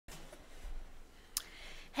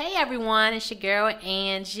Hey everyone, it's your girl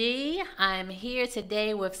Angie. I'm here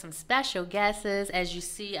today with some special guests. As you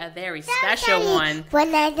see, a very special one.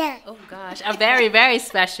 Oh gosh, a very, very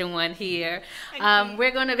special one here. We're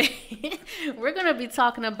gonna be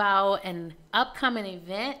talking about an upcoming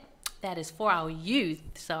event that is for our youth.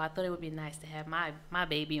 So I thought it would be nice to have my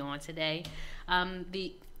baby on today.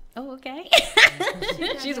 Oh, okay.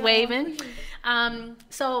 She's waving.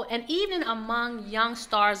 So an evening among Young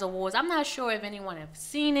Stars Awards. I'm not sure if anyone has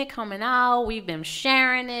seen it coming out. We've been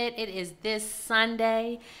sharing it. It is this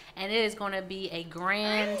Sunday, and it is going to be a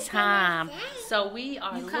grand time. So we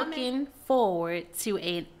are looking forward to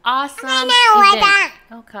an awesome event.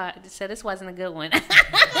 Oh God, so this wasn't a good one.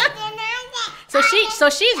 So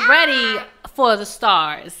she's ready for the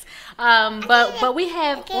stars. But we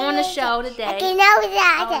have on the show today. Oh,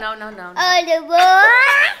 no.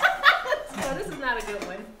 So this is not a good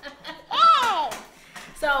one.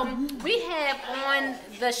 So we have on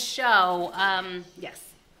the show,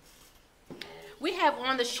 we have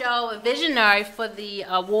on the show a visionary for the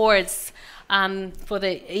awards, for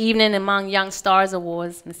the Evening Among Young Stars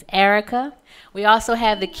Awards, Miss Erica. We also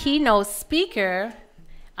have the keynote speaker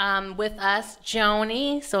with us,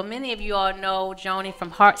 Joni. So many of you all know Joni from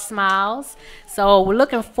Heart Smiles. So we're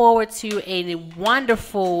looking forward to a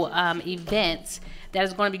wonderful event that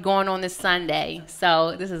is going to be going on this Sunday.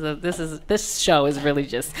 So this show is really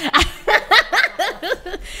just,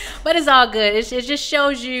 but it's all good. It just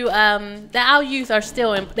shows you that our youth are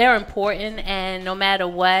they're important, and no matter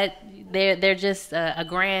what, they're just a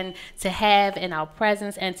grand to have in our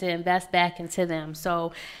presence and to invest back into them.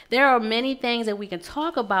 So there are many things that we can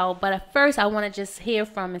talk about, but at first I want to just hear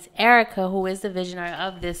from Ms. Erica, who is the visionary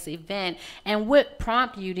of this event, and what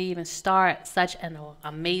prompted you to even start such an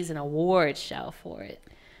amazing award show for it.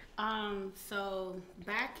 So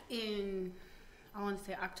back in, I want to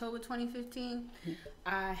say October 2015,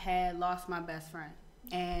 I had lost my best friend,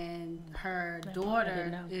 and her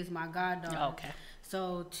daughter is my goddaughter. Oh, okay.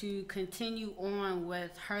 So to continue on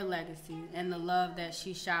with her legacy and the love that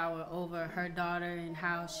she showered over her daughter, and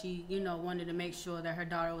how she, wanted to make sure that her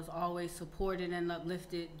daughter was always supported and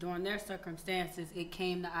uplifted during their circumstances, it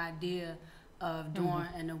came the idea of doing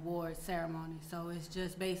an award ceremony. So it's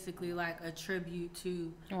just basically like a tribute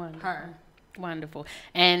to her. Wonderful.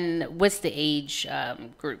 And what's the age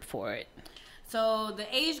group for it? So the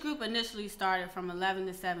age group initially started from 11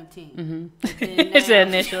 to 17. It's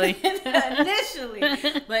initially. Initially.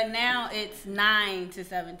 But now it's 9 to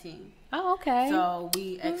 17. Oh, okay. So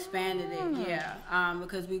we expanded it,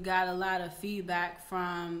 because we got a lot of feedback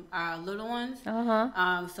from our little ones.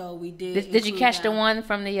 So we did. Did you catch the one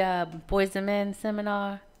from the Boys and Men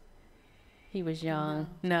seminar? He was young.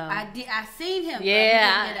 No. I seen him.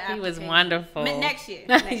 Yeah, he was wonderful. Next year.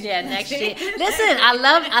 Next year. Listen, I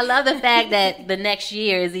love the fact that the next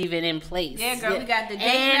year is even in place. Yeah, girl, we got the date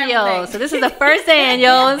annual. So this is the first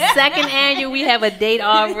annual. Second annual, we have a date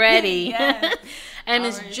already. Yes. And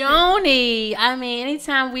Miss Joni, I mean,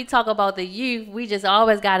 anytime we talk about the youth, we just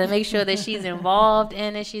always got to make sure that she's involved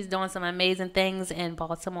in it. She's doing some amazing things in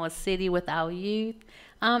Baltimore City with our youth.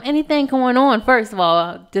 Anything going on? First of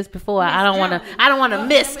all, just before I don't want to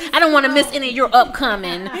miss any of your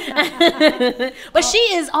upcoming. But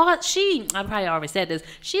I probably already said this.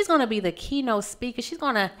 She's gonna be the keynote speaker. She's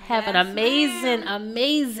gonna have an amazing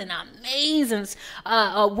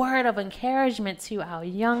word of encouragement to our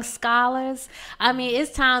young scholars. I mean,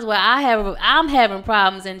 it's times where I'm having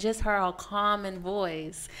problems, and just her calming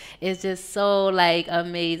voice is just so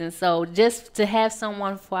amazing. So just to have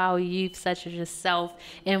someone for our youth such as yourself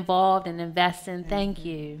involved and investing. Thank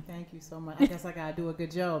you so much. I guess I gotta do a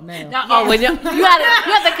good job now. You have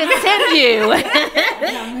to continue.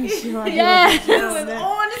 Make sure on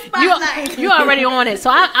the spotlight. You already on it, so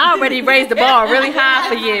I already raised the bar really high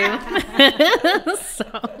for you.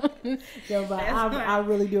 But I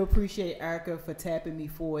really do appreciate Erica for tapping me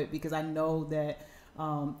for it, because I know that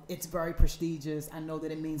it's very prestigious. I know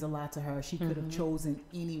that it means a lot to her. She could have chosen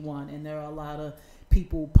anyone, and there are a lot of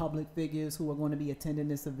people, public figures, who are going to be attending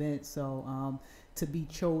this event. So to be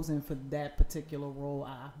chosen for that particular role,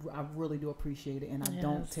 I really do appreciate it, and I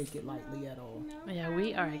don't take it lightly at all. Yeah,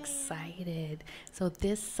 we are excited. So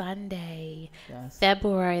this Sunday,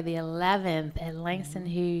 February the 11th at Langston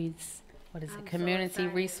Hughes. What is it? Community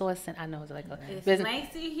Resource Center. I know it's like a business.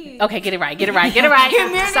 Langston Hughes. Okay, get it right.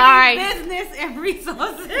 Community Sorry. Business and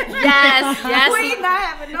Resources. Yes. We not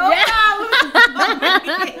having no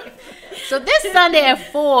problem. So this Sunday at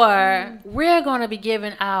 4, we're going to be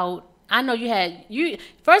giving out. I know you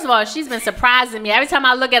first of all, she's been surprising me. Every time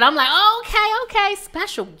I look at her, I'm like, oh, okay.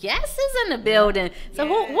 Special guests is in the building. So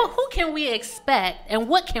who can we expect, and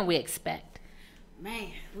what can we expect?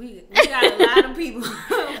 Man, we got a lot of people.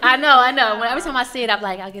 I know. When every time I see it, I'm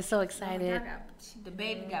like, I get so excited. The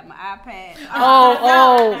baby got my iPad.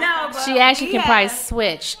 She actually can probably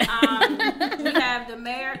switch. We have the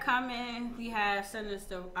mayor coming. We have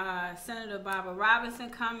Senator Barbara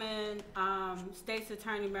Robinson coming. State's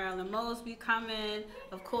Attorney Marilyn Mosby coming.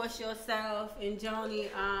 Of course, yourself and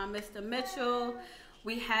Joni, Mr. Mitchell.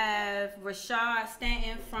 We have Rashad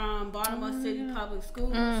Stanton from Baltimore City Public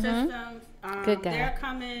School Systems. Good guy. They're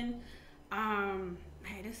coming. Man,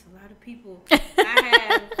 there's a lot of people.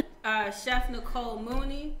 I have Chef Nicole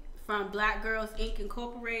Mooney from Black Girls Inc.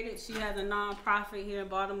 Incorporated. She has a nonprofit here in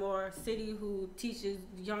Baltimore City who teaches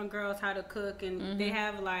young girls how to cook, and they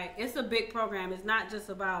have it's a big program. It's not just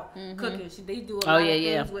about cooking. They do a lot of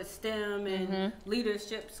things with STEM and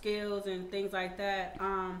leadership skills and things like that.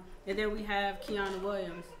 And then we have Kiana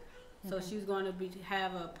Williams. So she's going to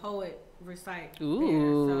have a poet recite.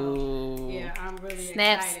 Ooh. So, yeah, I'm really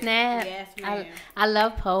excited. Snap. Yes, ma'am. I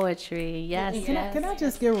love poetry. Yes, Can I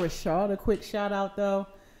just give Rashad a quick shout out, though?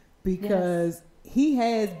 Because he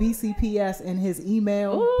has BCPS in his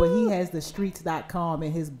email, but he has the streets.com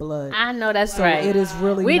in his blood. I know that's right. It is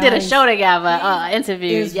really We nice. did a show together,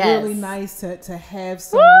 interview. It's really nice to have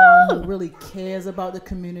someone who really cares about the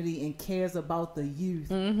community and cares about the youth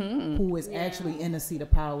who is actually in the seat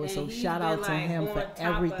of power. And so shout out to him for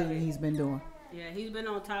everything he's been doing. Yeah, he's been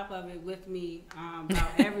on top of it with me about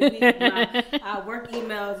every week. Our work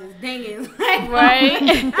emails is dinging. Right.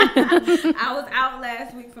 I was out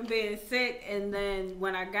last week from being sick, and then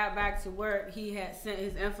when I got back to work, he had sent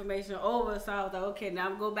his information over. So I was like, okay, now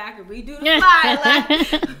I'm going to go back and redo the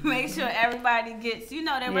file. Make sure everybody gets,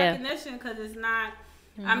 that recognition, because it's not.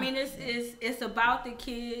 I mean, it's about the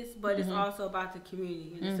kids, but it's also about the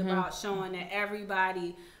community, and it's about showing that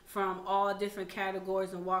everybody from all different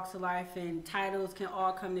categories and walks of life and titles can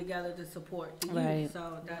all come together to support the youth.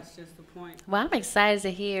 So that's just the point. Well, I'm excited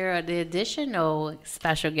to hear the additional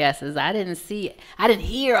special guests. I didn't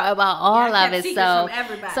hear about all of it.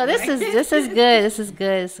 So this is good. This is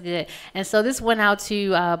good. It's good. And so this went out to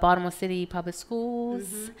Baltimore City Public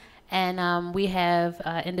Schools, and we have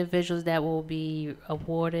individuals that will be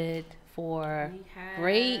awarded for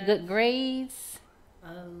good grades.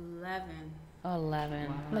 11. Wow.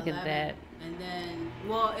 Look at that. And then,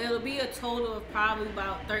 it'll be a total of probably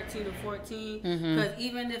about 13 or 14. Because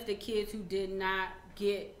even if the kids who did not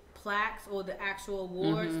get plaques or the actual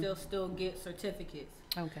awards, they'll still get certificates.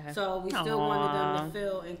 Okay. So we still wanted them to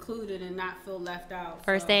feel included and not feel left out.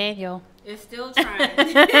 First annual. It's still trying.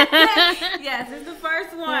 Yes, it's the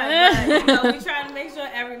first one. But we try to make sure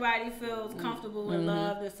everybody feels comfortable and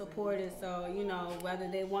loved and supported. So, whether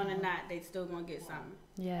they want or not, they still going to get something.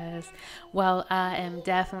 Yes. Well, I am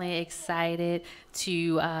definitely excited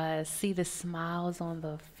to see the smiles on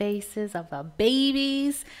the faces of the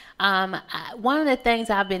babies. One of the things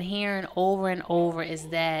I've been hearing over and over is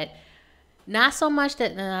that not so much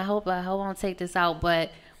that, and I hope I won't take this out,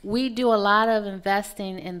 but we do a lot of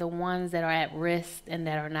investing in the ones that are at risk and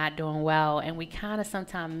that are not doing well, and we kind of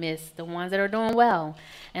sometimes miss the ones that are doing well.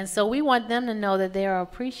 And so we want them to know that they are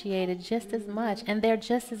appreciated just as much, and they're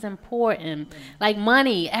just as important. Like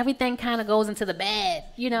money, everything kind of goes into the bad,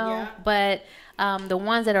 but the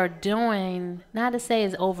ones that are doing, not to say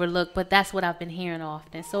is overlooked, but that's what I've been hearing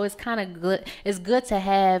often. So it's kind of good. It's good to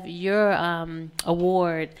have your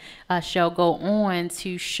award show go on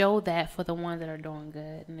to show that for the ones that are doing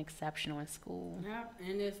good and exceptional in school. Yep,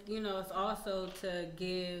 and it's also to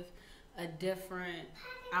give a different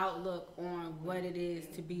outlook on what it is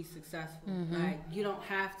to be successful. Like, you don't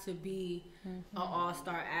have to be an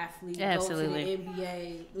all-star athlete, go to the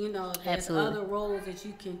NBA. There's other roles that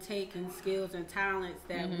you can take and skills and talents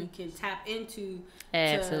that we can tap into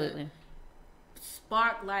to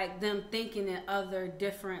spark them thinking in other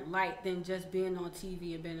different light than just being on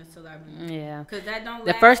TV and being a celebrity. Yeah. Because that don't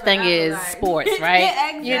The first thing is sports,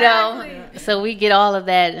 right? Exactly. So we get all of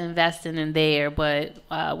that investing in there, but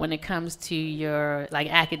when it comes to your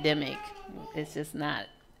academic, it's just not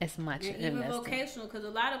as much even vocational, because a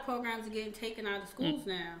lot of programs are getting taken out of schools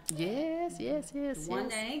now. Yes. One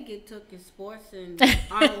that ain't get took is sports and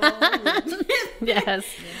honor roll. Yes.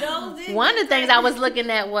 One of the things I was looking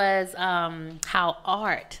at was how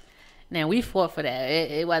art. Now we fought for that.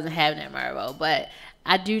 It wasn't happening at Marvo, but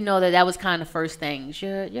I do know that was kind of the first things.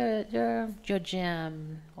 Your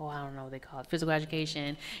gym, I don't know what they call it, physical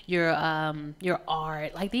education, your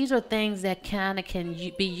art. Like, these are things that kind of can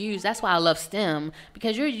be used. That's why I love STEM,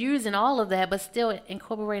 because you're using all of that, but still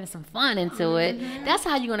incorporating some fun into it. That's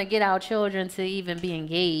how you're going to get our children to even be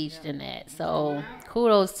engaged in that. So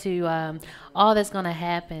kudos to all that's going to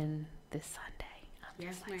happen this Sunday.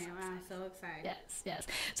 Yes, ma'am. I'm so excited. Yes.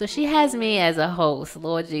 So she has me as a host,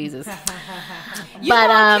 Lord Jesus. You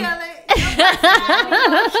gonna kill it.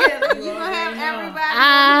 You gonna have everybody.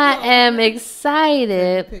 I am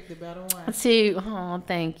excited Pick the better one. to. Oh,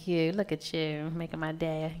 thank you. Look at you making my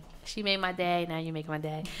day. She made my day. Now you make my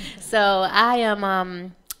day. So I am.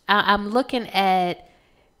 I'm looking at,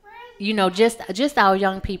 just our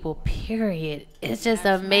young people. Period. It's just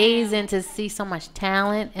amazing to see so much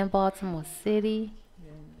talent in Baltimore City.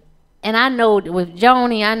 And I know with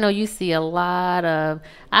Joni, I know you see a lot of.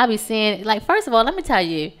 I be seeing, like, first of all, let me tell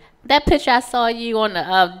you that picture I saw you on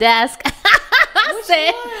the desk.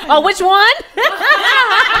 Which one?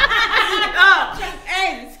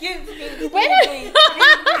 Hey, excuse me.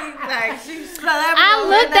 I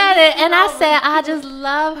looked at it and I said, I just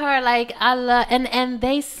love her. Like, I love, and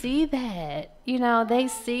they see that. They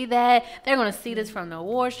see that. They're going to see this from the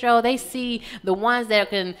award show. They see the ones that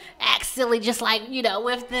can act silly just like,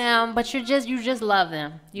 with them. But you just love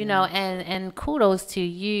them, and kudos to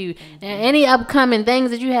you. And any upcoming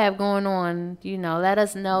things that you have going on, let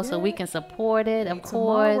us know so we can support it, of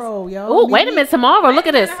course. Tomorrow, yo. Oh, wait a minute. Tomorrow. Look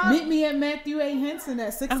at this. Meet me at Matthew A. Henson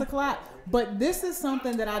at 6 o'clock. But this is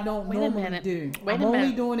something that I don't normally do. I'm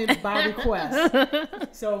only doing it by request.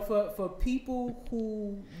 So for people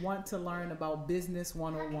who want to learn about business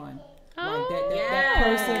 101, like that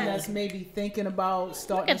person that's maybe thinking about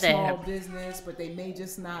starting a small business, but they may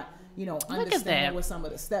just not, understand what some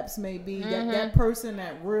of the steps may be. That person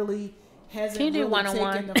that really hasn't really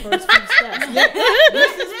taken the first few steps.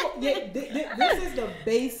 This is the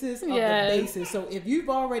basis of the basis. So if you've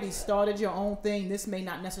already started your own thing, this may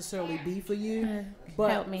not necessarily be for you.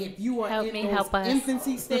 But if you are in those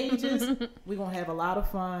infancy stages, we're going to have a lot of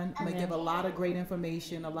fun. I'm going to give a lot of great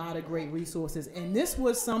information, a lot of great resources. And this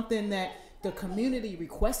was something that the community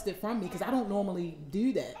requested from me because I don't normally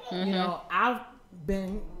do that. I've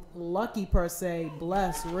been lucky per se,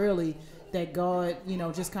 blessed really, that God,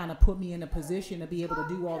 just kind of put me in a position to be able to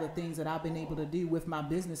do all the things that I've been able to do with my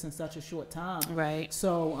business in such a short time. Right.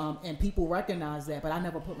 So, and people recognize that, but I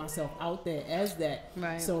never put myself out there as that.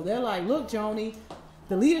 Right. So they're like, look, Joni,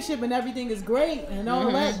 the leadership and everything is great and all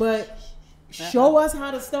that, but show us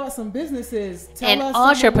how to start some businesses. Tell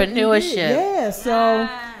us entrepreneurship. Yeah. So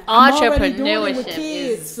I'm already doing it with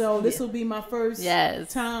kids, so this will be my first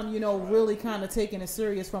time, really kind of taking it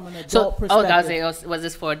serious from an adult perspective. Was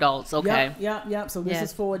this for adults? Okay. Yep. So this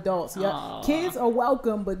is for adults. Yep. Kids are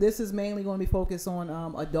welcome, but this is mainly going to be focused on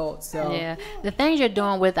adults. So the things you're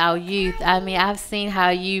doing with our youth. I mean, I've seen how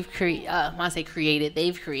you've created.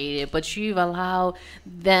 They've created, but you've allowed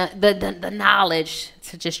the knowledge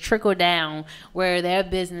to just trickle down where their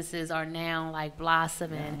businesses are now like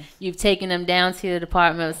blossoming. You've taken them down to the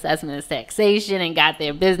Department of Assessment and Taxation and got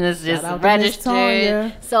their business just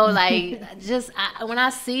registered. So like, when I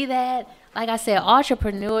see that, like I said,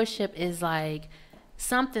 entrepreneurship is like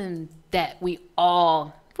something that we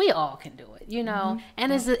all can do it,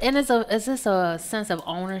 and it's just a sense of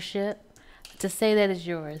ownership to say that it's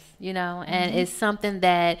yours, and it's something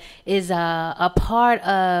that is a part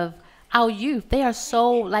of our youth. They are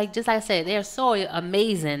so, like, just like I said, they are so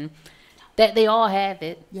amazing that they all have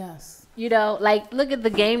it. Yes. Like, look at the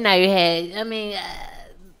game night you had. I mean,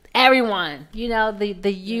 everyone,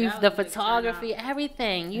 the youth, the photography,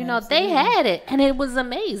 everything, they had it, and it was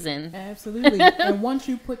amazing. Absolutely. And once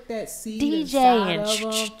you put that seed inside of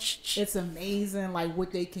them, it's amazing, like,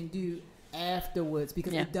 what they can do afterwards,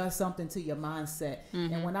 because it does something to your mindset.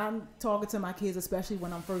 And when I'm talking to my kids, especially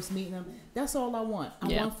when I'm first meeting them, that's all I want. I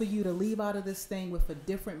want for you to leave out of this thing with a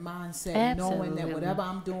different mindset, knowing that whatever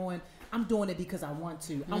I'm doing it because I want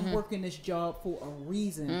to. I'm working this job for a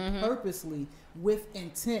reason, purposely, with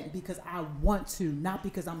intent, because I want to, not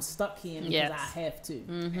because I'm stuck here because I have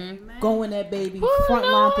to. Go in that baby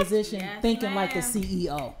frontline position, thinking like a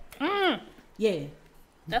CEO. Yeah.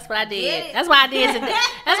 That's what I did. That's what I did today.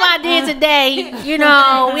 That's what I did today.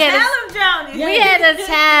 We had to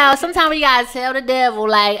tell. Sometimes we gotta tell the devil,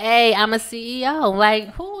 like, "Hey, I'm a CEO."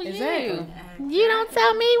 Like, who are you? You don't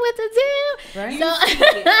tell me what to do. Right.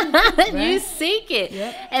 So you seek it.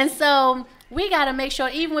 Yep. And so we got to make sure,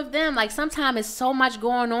 even with them, like, sometimes it's so much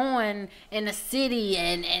going on in the city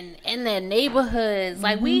and in their neighborhoods.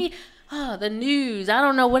 Like, the news. I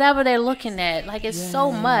don't know, whatever they're looking at. Like, it's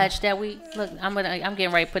so much that we look. I'm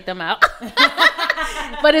getting ready to put them out.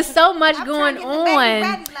 But it's so much going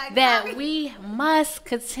on that we must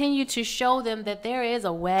continue to show them that there is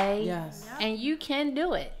a way. Yes. And you can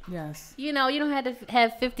do it. Yes. You know, you don't have to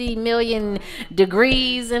have 50 million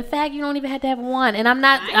degrees. In fact, you don't even have to have one. And I'm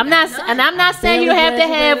not saying you have to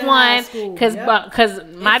have one because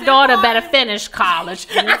my daughter better finish college.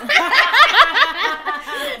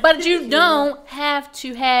 But you don't have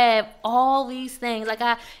to have all these things. Like,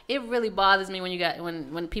 it really bothers me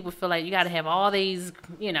when people feel like you got to have all these,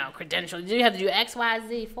 credentials. You have to do X, Y,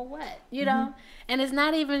 Z for what? You know? And it's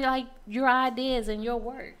not even like your ideas and your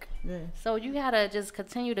work. Yeah. So you gotta just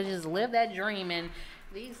continue to just live that dream. And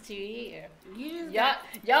these two here,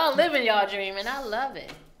 y'all living y'all dream, and I love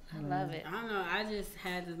it. I love it. I don't know. I just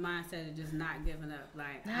had this mindset of just not giving up.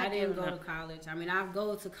 Like, I didn't go to college. I mean, I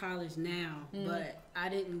go to college now, but I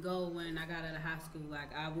didn't go when I got out of high school.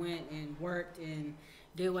 Like, I went and worked and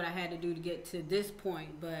did what I had to do to get to this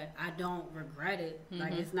point, but I don't regret it.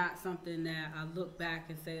 Like, it's not something that I look back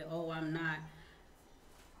and say, oh, I'm not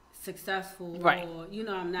successful, right, or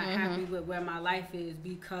I'm not happy with where my life is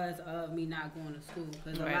because of me not going to school,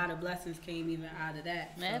 because a lot of blessings came even out of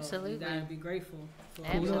that. So absolutely, you gotta be grateful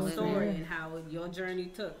for your story and how your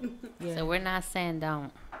journey took. So we're not saying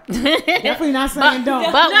don't. Definitely not saying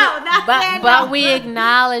don't. But we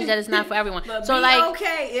acknowledge that it's not for everyone. But so be like,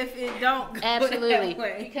 okay if it don't go absolutely, that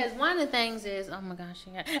way. because one of the things is, oh my gosh,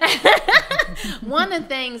 one of the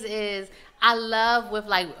things is, I love with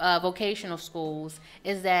like vocational schools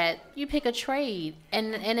is that you pick a trade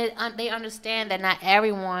and they understand that not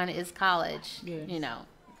everyone is college,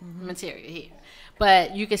 material here,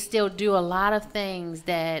 but you can still do a lot of things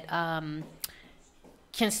that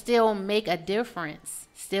can still make a difference,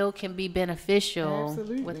 still can be beneficial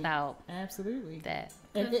without that.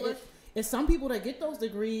 And it's some people that get those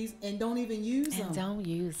degrees and don't even use them. Don't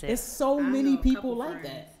use it. It's so many people like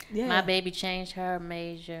that. Yeah. My baby changed her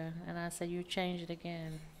major, and I said, you change it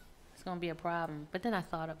again, it's going to be a problem. But then I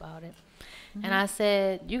thought about it, and I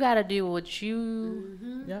said, you got to do what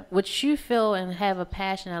you feel and have a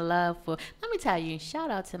passion and love for. Let me tell you,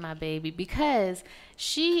 shout out to my baby, because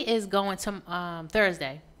she is going to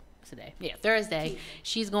Thursday.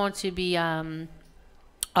 She's going to be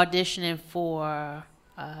auditioning for,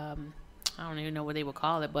 I don't even know what they would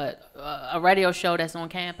call it, but a radio show that's on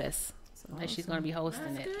campus. That she's going to be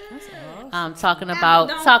hosting it. That's awesome. Talking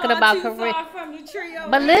about career.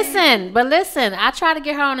 But listen, I try to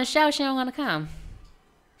get her on the show. She don't want to come.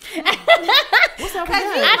 What's up with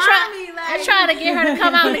that? I try to get her to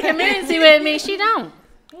come out in the community with me. She don't.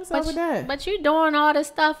 What's up with that? But you doing all this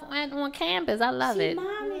stuff on campus. I love it.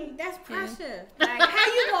 Mommy, that's pressure. Like, how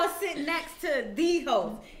you gonna sit next to the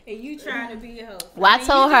host and you trying to be a host? Well,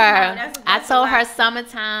 I told her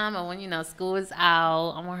summertime, or when school is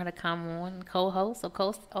out, I want her to come on, co-host or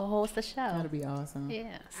host a show. That'd be awesome.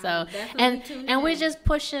 Yeah. So and we're just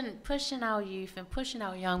pushing our youth and pushing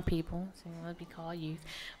our young people. So let me call youth,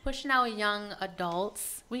 pushing our young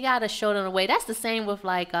adults. We gotta show them the way. That's the same with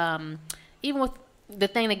like even with. The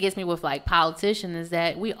thing that gets me with like politicians is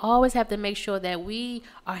that we always have to make sure that we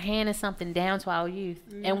are handing something down to our youth.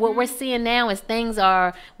 And what we're seeing now is things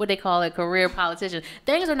are what they call it, career politicians.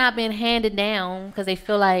 Things are not being handed down because they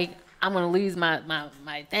feel like I'm going to lose my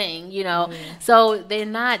thing, So they're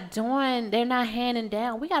not handing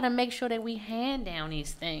down. We got to make sure that we hand down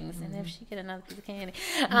these things. And if she get another piece of candy.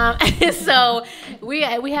 So we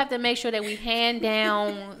have to make sure that we hand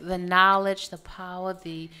down the knowledge, the power,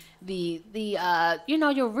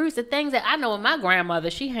 your roots, the things that I know with my grandmother,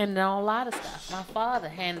 she handed down a lot of stuff. My father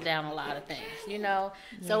handed down a lot of things,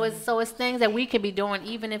 So it's things that we could be doing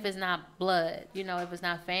even if it's not blood, if it's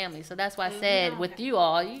not family. So that's why I said with you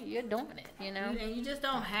all, you're doing it, And you just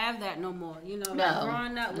don't have that no more, Like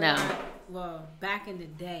growing up back in the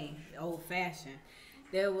day, old fashioned.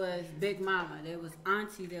 There was Big Mama, there was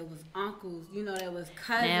Auntie, there was uncles, there was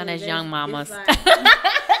cousins. Now there's young mamas. Like,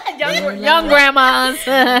 young grandmas.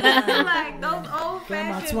 Like those old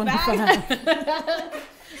fashioned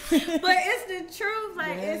But it's the truth.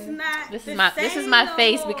 Like it's not. This is my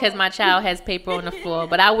face more. Because my child has paper on the floor.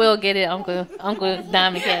 But I will get it, Uncle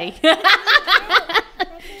Diamond K.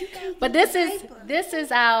 But this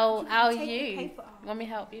is our youth. Want me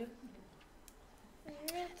to help you?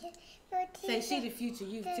 Say she the future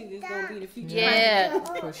youth too. This gonna be the future. Yeah,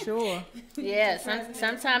 for sure. Yeah,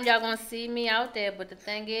 sometimes y'all gonna see me out there, but the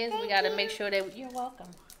thing is, we gotta make sure that you're welcome.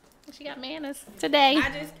 She got manners today.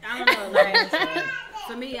 I don't know. Like,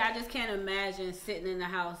 for me, I just can't imagine sitting in the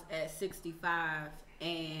house at 65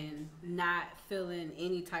 and not feeling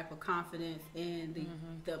any type of confidence in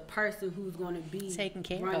the person who's going to be taking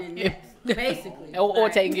care running of you, next, basically, or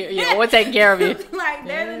taking care of you. Like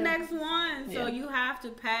they're the next one, so you have to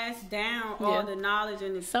pass down all the knowledge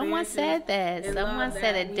and experience. Someone said that. Someone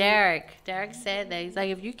said that. Derek said that. He's like,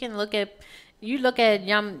 if you can look at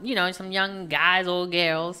young, some young guys or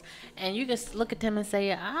girls, and you just look at them and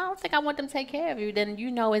say, I don't think I want them to take care of you, then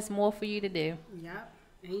it's more for you to do. Yep.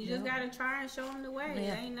 And you just gotta try and show them the way.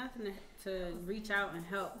 There ain't nothing to reach out and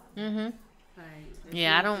help. I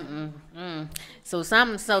don't. So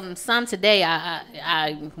some today,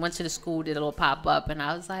 I went to the school, did a little pop up, and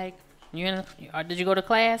I was like, did you go to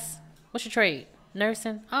class? What's your trade?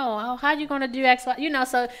 Nursing. Oh, how you gonna do X, Y?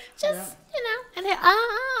 So just and they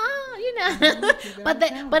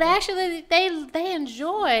but actually they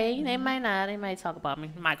enjoy. They might talk about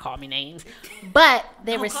me, might call me names, but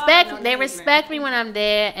they respect me when I'm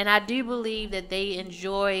there, and I do believe that they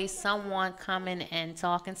enjoy someone coming and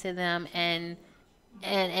talking to them and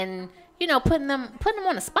putting them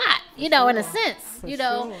on the spot, in a sense,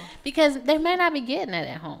 because they may not be getting that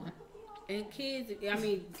at home. And kids, I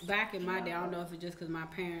mean, back in my day, I don't know if it's just because my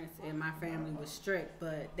parents and my family was strict,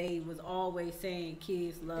 but they was always saying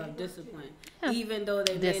kids love discipline. Yeah. Even though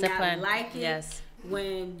they may not like it, yes.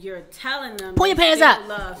 When you're telling them, pull your pants up.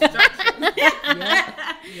 Love structure.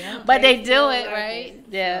 But they do it, right? It.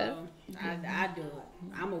 Yeah. So I do it.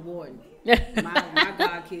 I'm a warden. my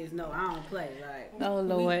god kids know I don't play. Like, oh,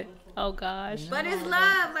 Lord. Oh, gosh. But it's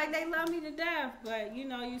love. Like, they love me to death. But,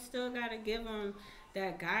 you still got to give them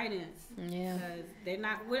that guidance. Yeah. Because they're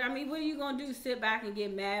not, what are you going to do? Sit back and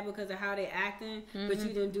get mad because of how they acting, but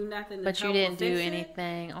you didn't do nothing to help. But you didn't do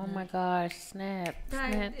anything. Oh, my gosh. Snap.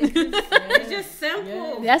 It's just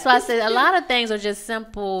simple. Yeah. That's why I said a lot of things are just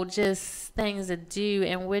simple, just things to do,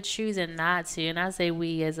 and we're choosing not to. And I say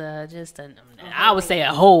we as I would say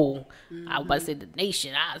a whole. I would say the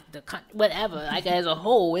nation, whatever, like as a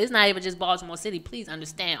whole. It's not even just Baltimore City. Please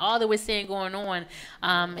understand. All that we're seeing going on,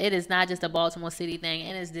 it is not just a Baltimore City thing,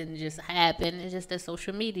 and it didn't just happen. It's just that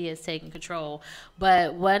social media is taking control.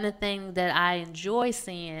 But one of the things that I enjoy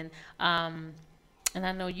seeing, and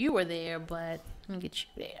I know you were there, but let me get you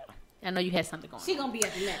there. I know you had something going on. She gonna be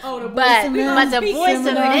at the next. Oh, but the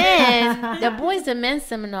Boys to Men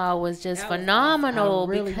seminar was just phenomenal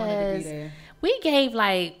because we gave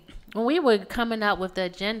when we were coming up with the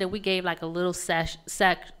agenda, we gave a little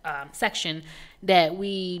section that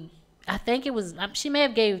I think it was, she may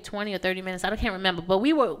have gave 20 or 30 minutes. I can't remember, but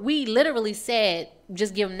we literally said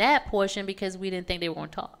just give them that portion because we didn't think they were going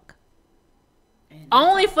to talk.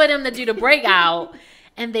 Only for them to do the breakout.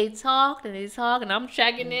 And they talked and I'm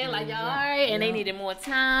checking in y'all all right? And they needed more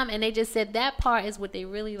time. And they just said that part is what they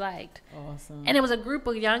really liked. Awesome. And it was a group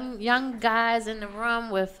of young guys in the room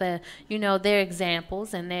with, their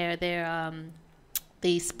examples and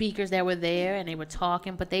the speakers that were there. And they were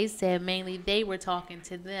talking. But they said mainly they were talking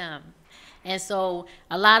to them. And so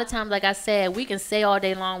a lot of times, like I said, we can say all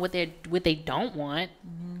day long what they don't want,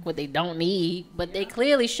 what they don't need. But they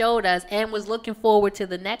clearly showed us and was looking forward to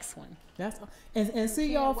the next one. And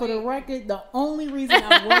see, y'all, for the record, the only reason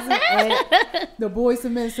I wasn't at the Boys to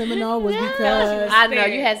Men seminar was because I know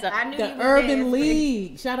you had the Urban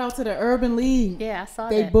League. Shout out to the Urban League. Yeah, I saw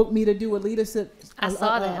they that. They booked me to do a leadership. I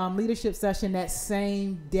saw that leadership session that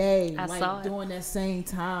same day, I saw it. during that same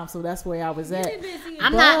time. So that's where I was at.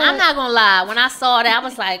 I'm not gonna lie. When I saw that, I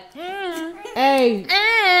was like, hey,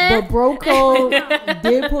 but Bro Code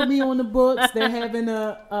did put me on the books. They're having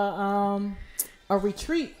a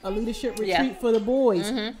retreat, a leadership retreat for the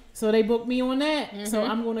boys. So they booked me on that. So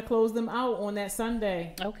I'm going to close them out on that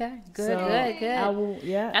Sunday. Okay, good. I will,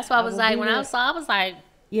 That's why I was like, when I saw, I was like,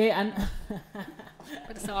 yeah,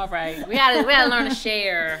 but it's all right. We had to learn to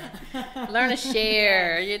share,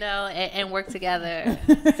 and work together.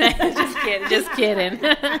 Just kidding.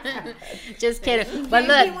 But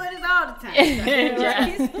look, all the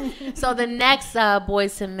time. So the next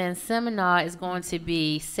Boys to Men seminar is going to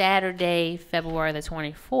be Saturday, February the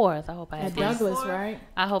 24th. I hope I have these. At Douglas, right?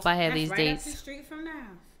 I hope I have That's these right dates. Up the street from now.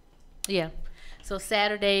 Yeah. So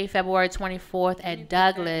Saturday, February 24th at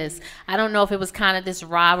Douglas. I don't know if it was kind of this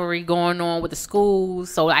rivalry going on with the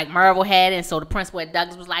schools. So Marvel had it, and so the principal at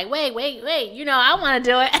Douglas was like, wait, I want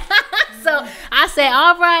to do it. So I said,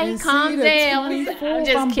 all right, and calm down. I'm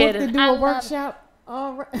just kidding. To do a workshop.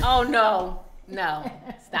 All right. Oh no,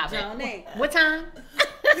 stop Johnny. it. What time?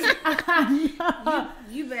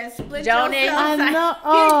 You better split Johnny. yourself. I know.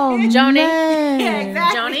 Oh, Johnny. man. Yeah,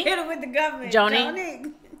 exactly. Johnny. Hit it with the government. Johnny.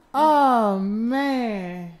 Oh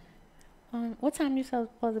man. What time you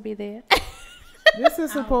supposed to be there? This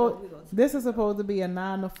is supposed to be a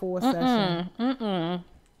 9 to 4 session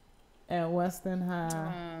at Western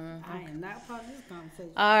High. I am not part of this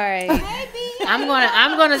conversation. All right.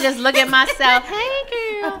 I'm gonna just look at myself.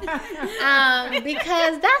 Hey, girl.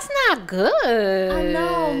 Because that's not good. I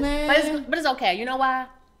know, man. But it's okay. You know why?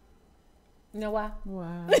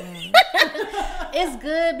 Wow. It's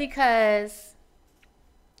good because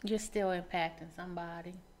you're still impacting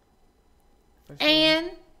somebody. For sure.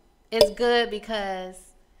 And it's good because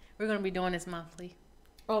we're going to be doing this monthly.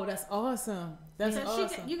 Oh, that's awesome. That's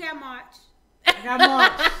awesome. You got March. I got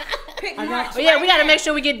March. We got to make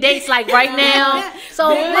sure we get dates like right now. So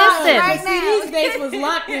listen. Right now. These dates was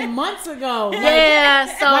locked in months ago. Yeah.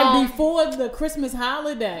 So like before the Christmas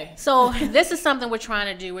holiday. So this is something we're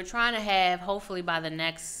trying to do. We're trying to have, hopefully by the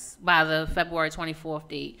February 24th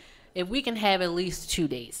date, if we can have at least 2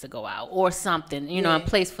 dates to go out or something, in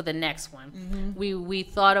place for the next one. Mm-hmm. We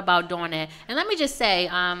thought about doing that. And let me just say,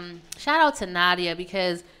 shout out to Nadia,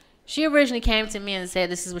 because she originally came to me and said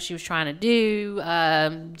this is what she was trying to do,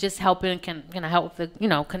 just helping, can help with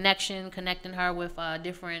the, connecting her with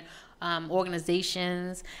different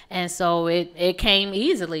organizations. And so it came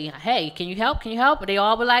easily. Hey, can you help? Can you help? And they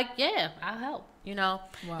all were like, yeah, I'll help, Wow.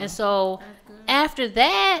 And so after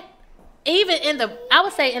that, even in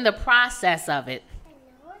the process of it,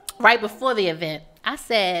 right before the event, I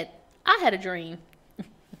said, I had a dream.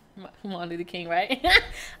 Martin Luther King, right?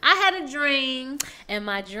 I had a dream, and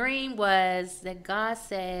my dream was that God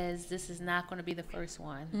says this is not going to be the first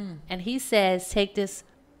one. And he says, take this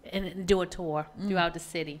and do a tour throughout the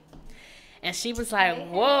city. And she was like,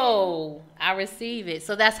 whoa, I receive it.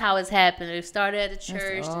 So that's how it's happened. It started at the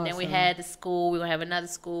church, and then we had the school. We're going to have another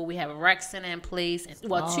school. We have a rec center in place.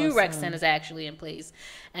 Well, 2 rec centers actually in place.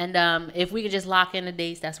 And if we could just lock in the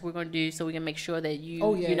dates, that's what we're going to do, so we can make sure that you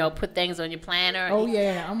put things on your planner. Oh,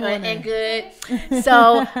 yeah. I'm on and good.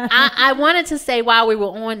 So I wanted to say while we were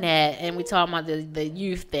on that, and we talking about the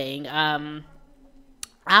youth thing, I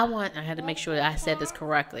had to make sure that I said this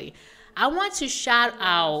correctly. I want to shout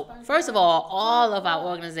out, first of all of our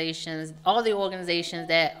organizations, all the organizations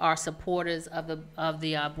that are supporters of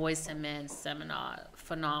the Boys to Men seminar.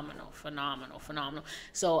 Phenomenal.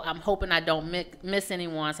 So I'm hoping I don't miss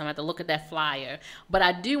anyone, so I'm going to have to look at that flyer. But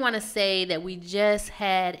I do want to say that we just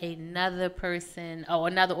had another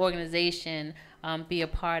organization be a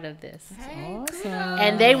part of this. Awesome.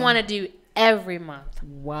 And they want to do every month.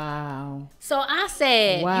 Wow. So I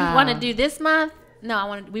said, you want to do this month?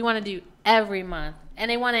 No, we want to do every month,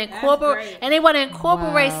 and they want to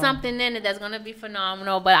incorporate something in it that's going to be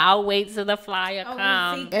phenomenal. But I'll wait till the flyer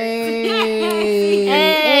comes. Hey.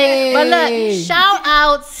 But look, shout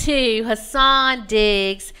out to Hassan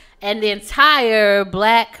Diggs and the entire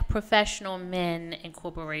Black Professional Men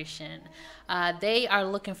Incorporation. They are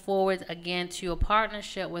looking forward again to a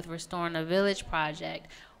partnership with Restoring the Village Project.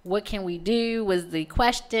 What can we do was the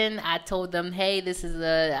question. I told them, hey,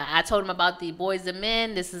 I told them about the Boys and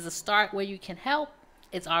Men. This is a start where you can help.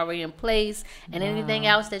 It's already in place. And anything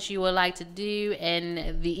else that you would like to do,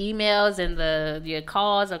 and the emails and your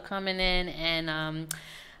calls are coming in, and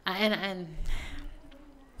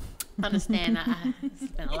understand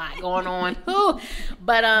it's been a lot going on.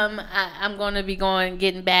 But I'm going to be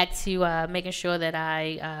getting back to making sure that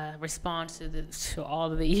I respond to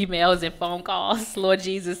all of the emails and phone calls. Lord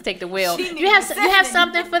Jesus, take the wheel. You have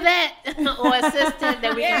something for that or assistant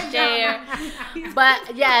that we can share.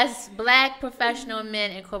 But yes, Black Professional Men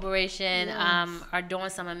Incorporation are doing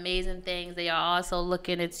some amazing things. They are also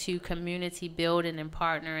looking into community building and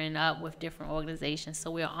partnering up with different organizations. So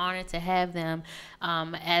we're honored to have them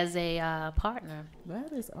as a partner.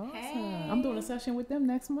 That is awesome. Hey. I'm doing a session with them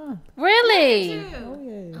next month. Really? Oh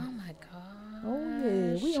yeah. Oh my God. Oh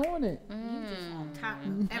yeah. We on it. You just on top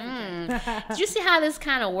of everything. Did you see how this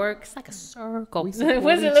kind of works? It's like a circle. We support each other.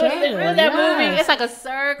 What's that movie? It's like a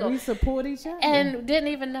circle. We support each other. And didn't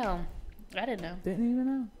even know. I didn't know. Didn't even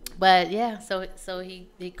know. But yeah, so he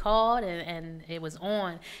called and it was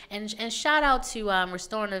on. And shout out to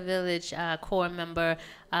Restoring the Village core member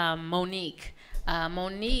Monique.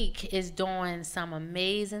 Monique is doing some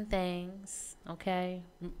amazing things. Okay,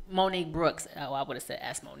 Monique Brooks. Oh, I would have said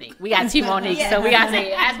ask Monique. We got 2 Moniques, so we got to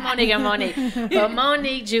say ask Monique and Monique. But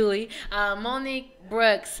Monique Julie, Monique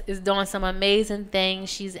Brooks is doing some amazing things.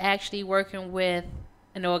 She's actually working with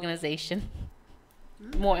an organization.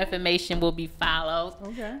 More information will be followed.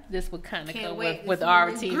 Okay. This will kind of go with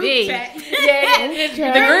RTV.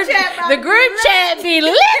 The group chat be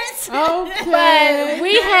lit. Okay. But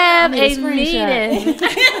we have a meeting.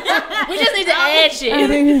 We just need to add you.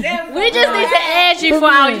 We just need to add you for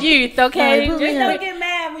our youth, okay? Just don't get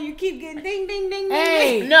mad when you keep getting ding, ding, ding,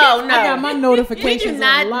 Hey, no. I got my notifications.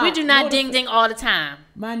 We do not ding ding all the time.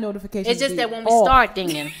 My notifications. It's just that when we start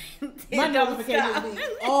dinging, my notifications be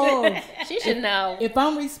off. She should know. If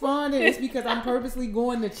I'm responding, it's because I'm purposely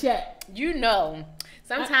going to check. You know,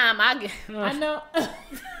 sometimes I get. I know.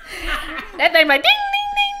 That thing like ding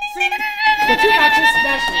ding ding ding. But you're not just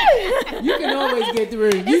special. You can always get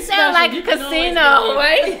through. You sound like a casino,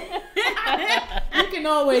 right? You can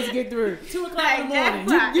always get through. 2:00 in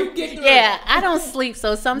the morning. You get through. Yeah, I don't sleep,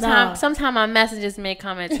 so sometimes my messages may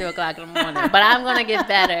come at 2:00 in the morning. But I'm gonna get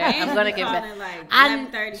better. I'm gonna get better. Like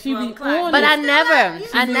but I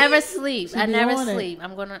never sleep. I never sleep.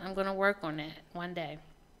 I'm gonna work on that one day.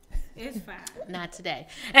 It's fine. Not today.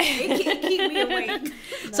 It keep me awake.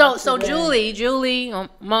 So Julie,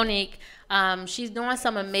 Monique, she's doing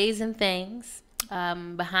some amazing things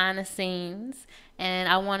behind the scenes, and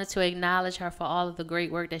I wanted to acknowledge her for all of the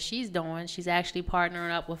great work that she's doing. She's actually partnering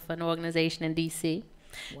up with an organization in DC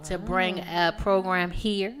to bring a program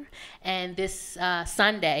here. And this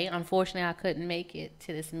Sunday, unfortunately, I couldn't make it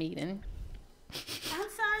to this meeting. I'm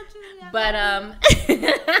sorry, Julia. But I'm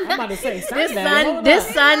about to say Sunday.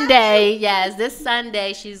 this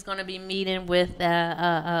Sunday, she's going to be meeting with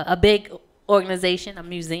a big organization, a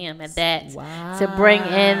museum at that, to bring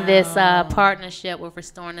in this partnership with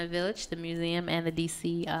Restoring the Village, the museum, and the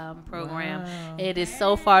DC program. Wow. It is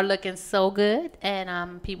so far looking so good,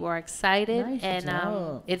 and people are excited,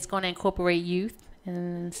 it's going to incorporate youth,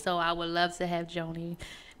 and so I would love to have Joni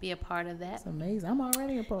be a part of that. That's amazing. I'm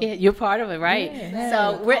already a part. Yeah, you're part of it, right? Yeah.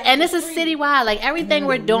 So and this is citywide. Like everything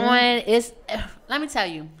we're doing is. Let me tell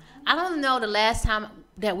you, I don't know the last time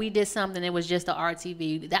that we did something that was just the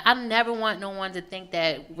RTV. I never want no one to think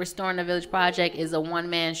that Restoring the Village Project is a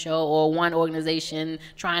one-man show or one organization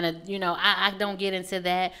trying to, I don't get into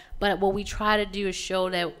that. But what we try to do is show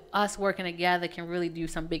that us working together can really do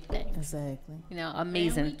some big things. Exactly.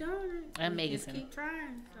 Amazing. And we doing it. Amazing. We just keep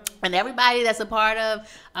trying. And everybody that's a part of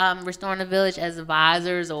Restoring the Village as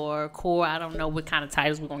advisors or core, I don't know what kind of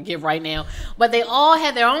titles we're going to give right now, but they all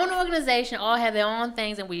have their own organization, all have their own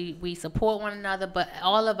things, and we support one another. But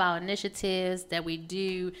all of our initiatives that we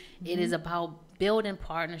do, it is about building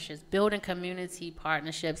partnerships, building community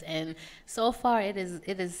partnerships, and so far it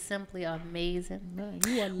is simply amazing. Man,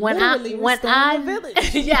 you are literally restoring the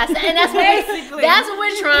village. Yes, and that's what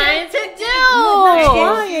we're trying to do. You're not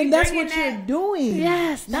trying. That's what you're doing.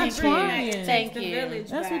 Yes, not trying. Thank you.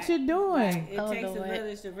 That's what you're doing. It takes a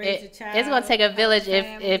village to raise a child. It's gonna take a village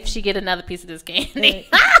if she get another piece of this candy.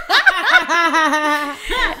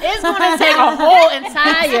 It's gonna take a whole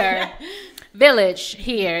entire village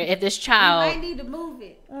here if this child. We might need to move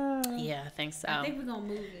it. Yeah, I think so. I think we're gonna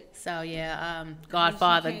move it. So yeah,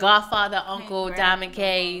 Godfather, Uncle Diamond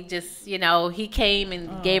K, just he came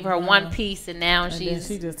and gave her one piece, and now she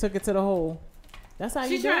just took it to the hole. That's how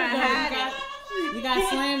you do it. You got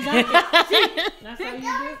slam dunk it. That's how you do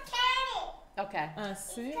it. Okay.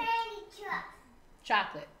 See?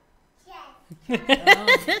 Chocolate.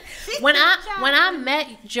 When I met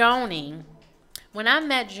Joni.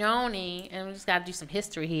 And we just got to do some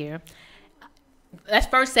history here. Let's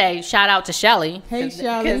first say shout out to Shelly. Hey,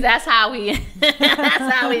 Shelly. Because that's how we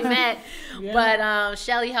met. Yeah. But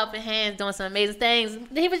Shelly helping hands doing some amazing things.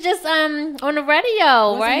 He was just on the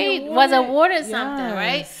radio, right? Was awarded something,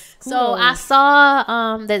 right? Cool. So I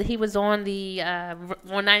saw that he was on the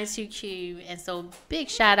 192Q, and so big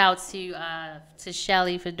shout out to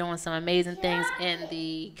Shelly for doing some amazing things in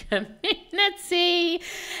the community.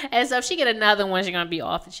 And so if she get another one, she's gonna be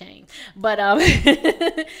off the chain. But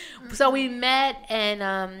so we met,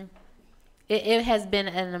 and it has been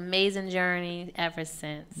an amazing journey ever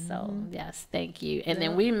since. So yes, thank you. And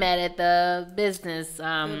then we met at the business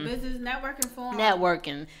networking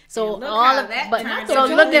forum. So look all of that. But so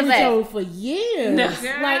look at that for years. No.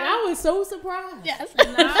 Like I was so surprised. Yes. No,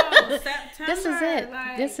 September, This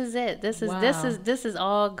is it. like, This is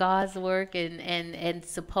all God's work, and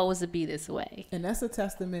supposed to be this way. And that's a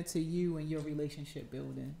testament to you and your relationship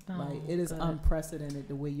building. Like it is unprecedented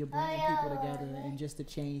the way you're bringing people together and just the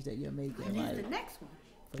change that you're making. Like, the next one.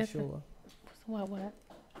 For sure. What?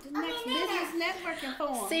 The next business networking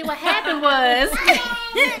forum. See, what happened was.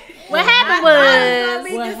 What happened?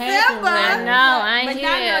 I know.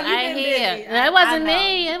 I hear. It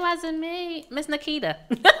wasn't me. Miss Nikita.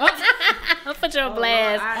 I'll put you on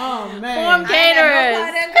blast. Man. Form caterers.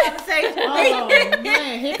 Oh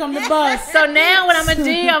man, here come the bus. So now what I'm gonna do?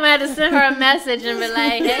 I'm gonna have to send her a message and be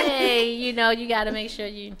like, hey, you got to make sure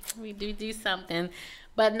we do something.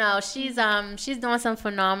 But no, she's doing some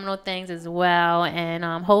phenomenal things as well, and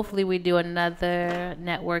hopefully we do another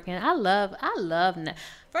networking. I love.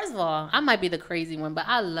 First of all, I might be the crazy one, but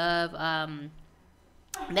I love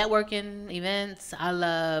networking events. I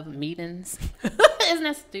love meetings. Isn't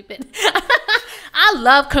that stupid? I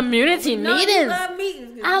love community meetings. You love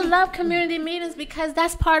meetings. I love community meetings because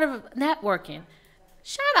that's part of networking.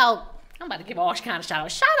 Shout out. I'm about to give all kind of shout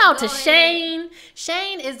out. Shout out to Shane.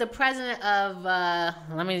 Shane is the president of, I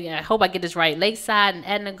hope I get this right, Lakeside and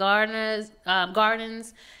Edna Gardens.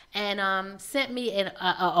 And sent me an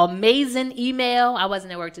amazing email. I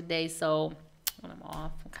wasn't at work today, so when I'm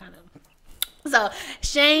off, I'm kind of. So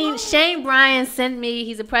Shane Bryan sent me.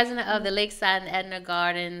 He's the president of the Lakeside and Edna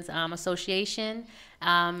Gardens Association.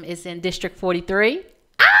 It's in District 43.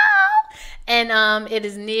 And it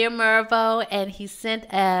is near Mervo, and he sent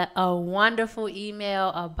a wonderful email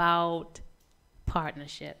about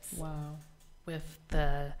partnerships. Wow. With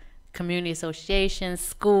the community associations,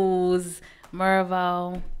 schools,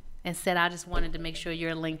 Mervo, and said, I just wanted to make sure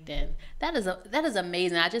you're linked in. That is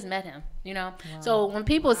amazing. I just met him, you know. Wow. So when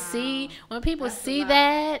people see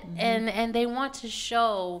that and they want to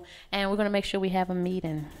show, and we're gonna make sure we have a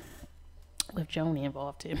meeting. With Joni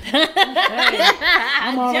involved too.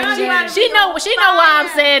 I'm already she know why I'm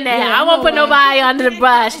saying that. Yeah, I won't put nobody under the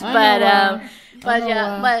brush, but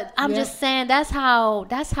I'm just saying that's how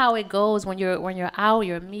it goes when you're out,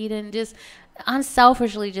 you're meeting, just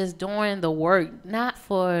unselfishly just doing the work, not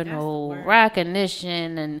for no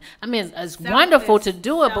recognition. And I mean, it's wonderful to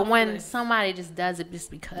do it, but when somebody just does it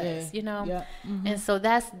just because, you know, and so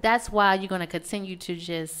that's why you're gonna continue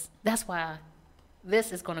to that's why.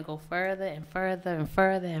 This is going to go further and further and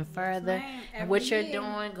further and further. And what you're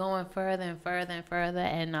doing, going further and further and further.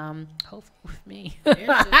 And hopefully with me.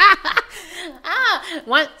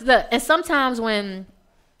 And sometimes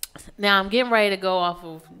now I'm getting ready to go off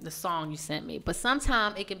of the song you sent me. But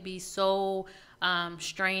sometimes it can be so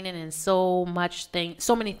straining and so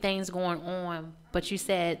many things going on. But you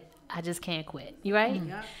said, I just can't quit. You right?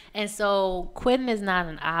 Mm-hmm. And so quitting is not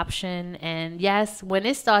an option. And yes, when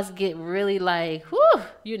it starts to get really like, whew,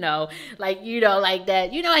 like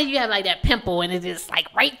that, and you have like that pimple and it's just like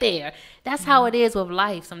right there. That's how it is with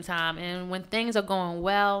life sometimes. And when things are going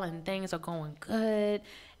well and things are going good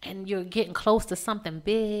and you're getting close to something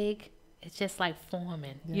big, it's just like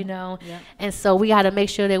forming, Yeah. And so we got to make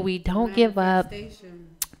sure that we don't give up.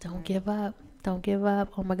 Don't give up. Don't give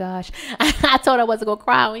up. Oh my gosh. I told I wasn't going to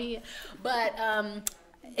cry on here. But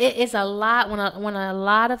it's a lot. When a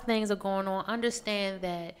lot of things are going on, understand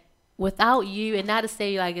that without you, and not to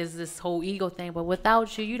say like it's this whole ego thing, but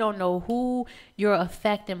without you, you don't know who you're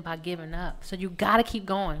affecting by giving up. So you got to keep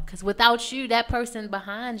going. Because without you, that person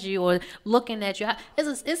behind you or looking at you,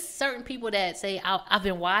 it's certain people that say, I've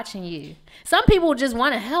been watching you. Some people just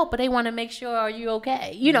want to help, but they want to make sure, are you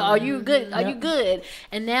okay? Are you good? Are you good?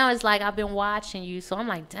 And now it's like, I've been watching you. So I'm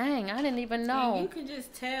like, dang, I didn't even know. And you can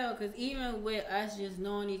just tell, because even with us just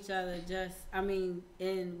knowing each other,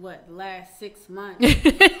 in the last 6 months,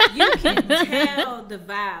 you can tell the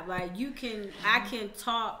vibe. Like, I can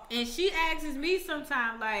talk. And she asks me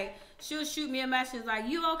sometimes, like, she'll shoot me a message like,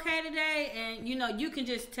 you okay today? And, you can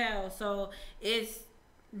just tell. So it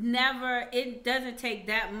doesn't take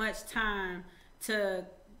that much time to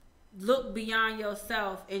look beyond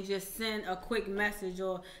yourself and just send a quick message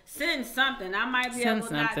or send something. I might be able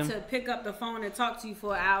not to pick up the phone and talk to you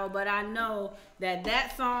for an hour, but I know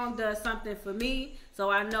that song does something for me. So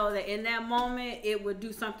I know that in that moment it would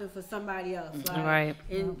do something for somebody else. Like, right.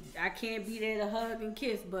 And I can't be there to hug and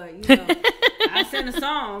kiss, but I sent a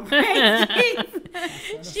song. Right?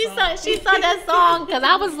 She saw that song because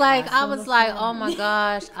I was like, oh my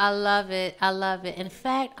gosh, I love it. In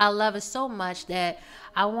fact, I love it so much that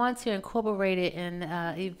I want to incorporate it in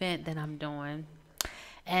an event that I'm doing.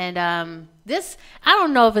 And this, I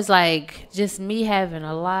don't know if it's like just me having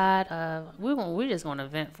a lot of, we're just going to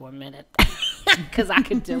vent for a minute because I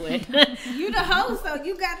can do it. You the host, so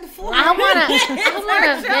you got the floor. I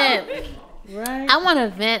want to vent. Right. I want to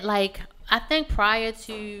vent. Like, I think prior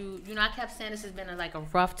to, I kept saying this has been a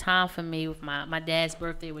rough time for me with my dad's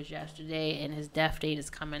birthday was yesterday and his death date is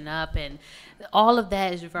coming up. And all of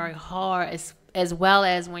that is very hard, as well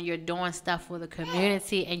as when you're doing stuff for the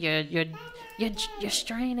community and you're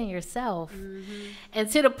straining yourself. Mm-hmm. And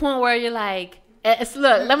to the point where you're like,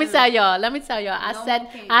 look, let me tell y'all.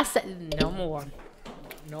 I said, no more.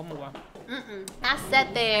 Mm-mm. I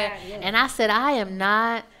sat there and I said, I am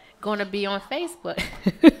not going to be on Facebook.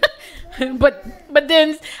 but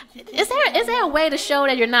then is there a way to show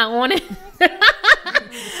that you're not on it?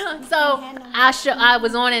 So I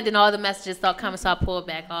was on it, and then all the messages start coming, so I pulled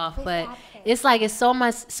back off. But it's like so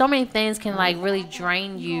many things can really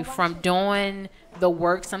drain you from doing the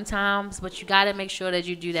work sometimes, but you got to make sure that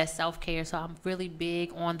you do that self-care. So I'm really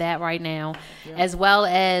big on that right now, as well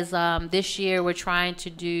as this year we're trying to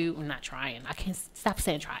do, well, not trying, I can't stop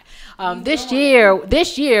saying try. This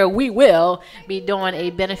year we will be doing a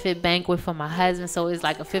benefit banquet for my husband. So it's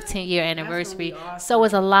like a 15-year anniversary. Awesome. So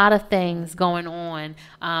it's a lot of things going on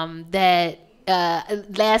that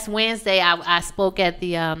last Wednesday I spoke at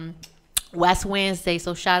the West Wednesday,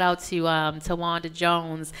 so shout out to Wanda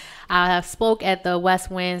Jones. I spoke at the West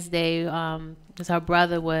Wednesday because her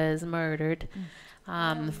brother was murdered,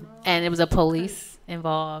 and it was a police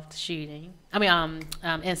involved shooting.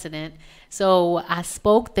 Incident. So I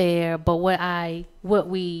spoke there, but what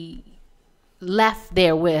we left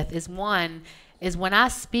there with is when I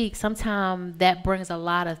speak, sometimes that brings a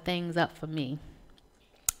lot of things up for me.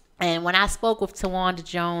 And when I spoke with Tawanda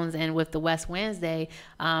Jones and with the West Wednesday,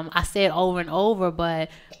 I said over and over,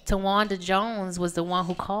 but Tawanda Jones was the one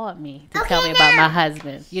who called me to tell me about my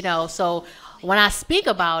husband. So when I speak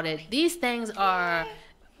about it, these things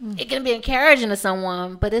it can be encouraging to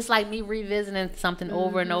someone, but it's like me revisiting something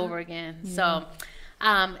over and over again. So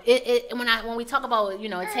when we talk about,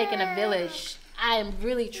 taking a village, I am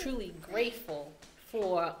really, truly grateful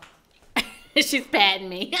for she's patting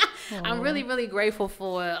me. I'm really, really grateful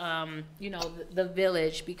for, the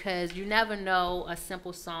village, because you never know a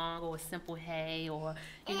simple song or a simple hey or,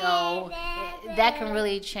 that can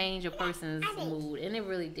really change a person's mood. And it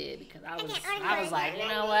really did, because I was like, you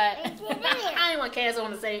know what? I didn't want to cancel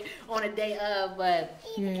on the day of, but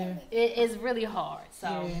it's really hard. So.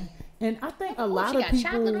 Yeah. And I think a lot of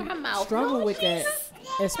people struggle with that,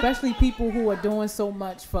 especially people who are doing so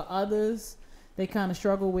much for others. They kind of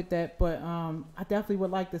struggle with that, but I definitely would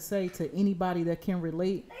like to say to anybody that can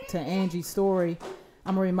relate to Angie's story,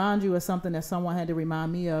 I'm going to remind you of something that someone had to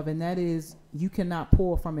remind me of, and that is you cannot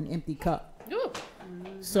pour from an empty cup. Ooh.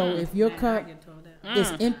 So if your cup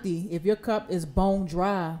is empty, if your cup is bone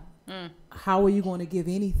dry, how are you going to give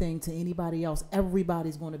anything to anybody else?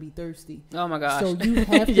 Everybody's going to be thirsty. Oh my gosh. So you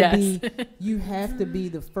have to you have to be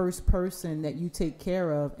the first person that you take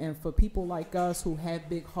care of. And for people like us who have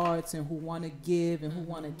big hearts and who want to give and who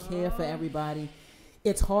want to care for everybody,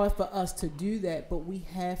 it's hard for us to do that, but we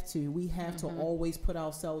have to always put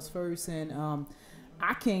ourselves first. And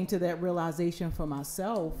I came to that realization for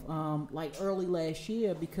myself like early last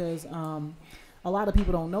year, because a lot of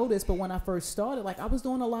people don't know this, but when I first started, I was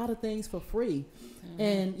doing a lot of things for free.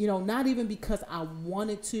 And, not even because I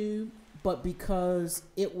wanted to, but because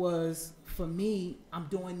it was, for me, I'm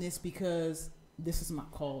doing this because this is my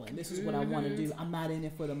calling. This is what I want to do. I'm not in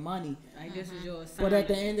it for the money. This is your assignment. But at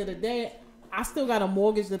the end of the day, I still got a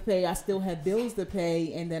mortgage to pay. I still had bills to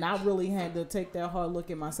pay. And then I really had to take that hard look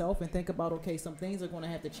at myself and think about, okay, some things are going to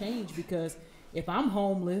have to change, because if I'm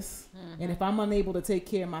homeless and if I'm unable to take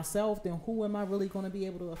care of myself, then who am I really going to be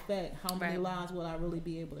able to affect? How many lives will I really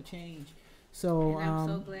be able to change? So and I'm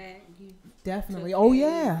so glad you definitely. Oh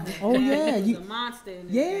yeah. You a monster.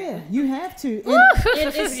 You have to. And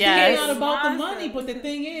it's not about the money, but the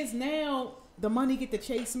thing is, now the money get to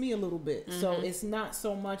chase me a little bit. So it's not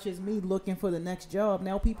so much as me looking for the next job.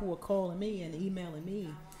 Now people are calling me and emailing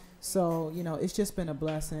me. So it's just been a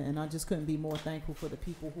blessing, and I just couldn't be more thankful for the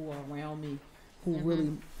people who are around me, who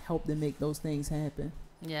really helped to make those things happen.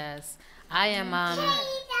 Yes, I am.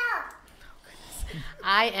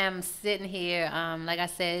 I am sitting here. Like I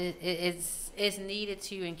said, it's needed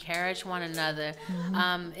to encourage one another.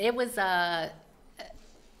 It was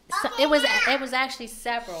actually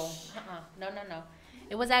several. No.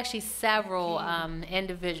 It was actually several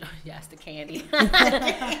individuals. Yes, the candy.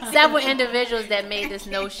 Several individuals that made this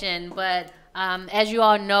notion, but as you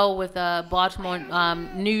all know, with the Baltimore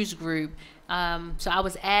News Group. So I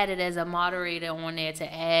was added as a moderator on there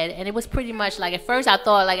to add, and it was pretty much like, at first I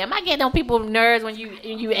thought, like, am I getting on people's nerves when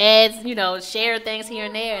you add, share things here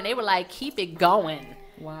and there? And they were like, keep it going.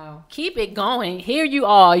 Wow. Keep it going. Here you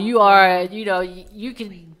are, you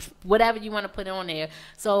can, whatever you want to put on there.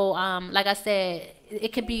 So, like I said,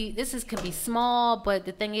 it could be small, but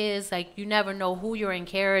the thing is, like, you never know who you're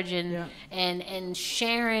encouraging and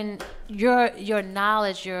sharing your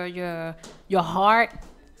knowledge, your heart,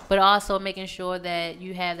 but also making sure that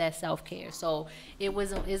you have that self-care. So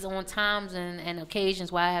it's on times and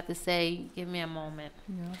occasions where I have to say, give me a moment.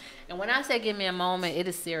 Yeah. And when I say give me a moment, it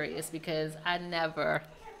is serious, because I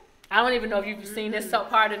don't even know if you've seen this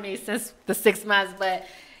part of me since the 6 months, but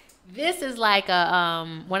this is like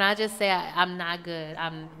when I just say I'm not good,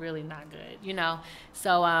 I'm really not good,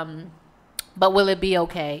 So, but will it be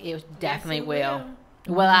okay? It definitely will.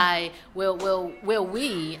 Will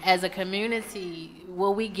we as a community,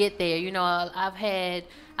 will we get there? You know, I've had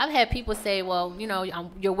people say, well, you know,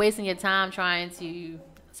 you're wasting your time trying to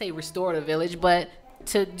say restore the village, but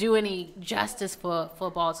to do any justice for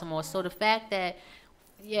Baltimore. So the fact that,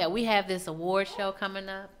 yeah, we have this award show coming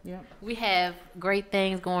up. Yep. We have great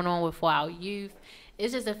things going on for our youth.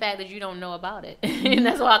 It's just the fact that you don't know about it. And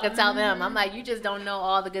that's what I can tell them. I'm like, you just don't know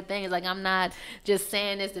all the good things. Like, I'm not just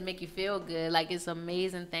saying this to make you feel good. Like, it's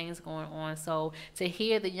amazing things going on. So to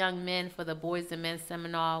hear the young men for the Boys and Men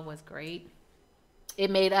seminar was great. It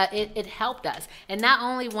made it helped us. And not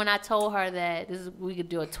only when I told her that we could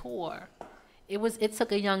do a tour, it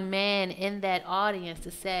took a young man in that audience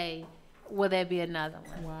to say, will there be another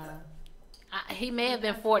one? Wow. He may have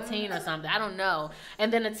been 14 or something. I don't know.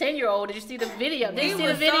 And then a 10-year-old. Did you see the video? Did you see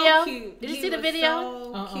the So video? cute. Did you He see the was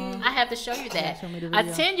video? So cute. I have to show you that. Show me the A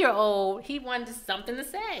video. 10-year-old, he wanted something to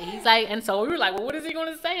say. He's like, and so we were like, well, what is he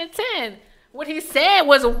going to say at 10? What he said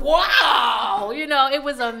was, wow. You know, it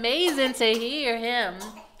was amazing to hear him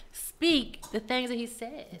speak the things that he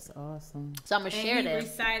said. It's awesome. So I'm going to share He that.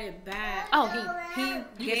 recited back. Oh, He You can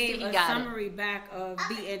see gave he a got it. summary back of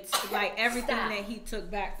like everything Stop. that he took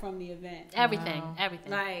back from the event. Everything. Wow.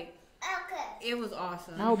 Everything. Like, it was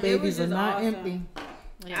awesome. Our It babies was are just not awesome. empty.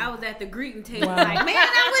 Yeah. I was at the greeting table Wow. like, man,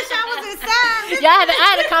 I wish I was inside. Yeah,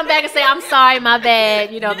 I had to come back and say, I'm sorry, my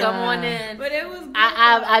bad. You know, come on in. But it was good.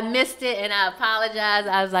 I missed it and I apologize.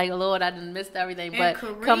 I was like, Lord, I done missed everything. And But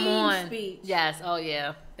come Kareem's on. speech. Yes. Oh,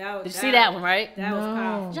 yeah. Did Did you see that one, right? That was No.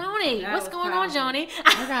 powerful. Joni, That what's was going on, powerful. Joni?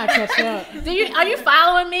 I gotta catch up. Are you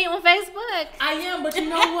following me on Facebook? I am, but you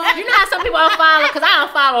know what? You know how some people unfollow? Because I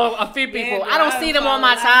unfollow a few people. Yeah, I don't I see them on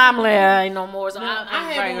my unfollow. timeline no more. So No, I'm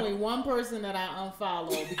I very- have only one person that I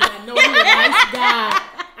unfollow because I know he's a nice guy.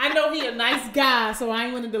 I know he a nice guy, so I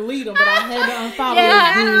ain't want to delete him, but I had to unfollow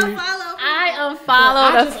Yeah. this dude. I But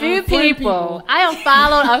unfollowed I a just few unfriend people. people. I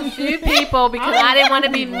unfollowed a few people because I didn't want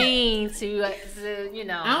to be mean to you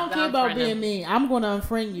know. I don't care about unfriend being them. mean. I'm gonna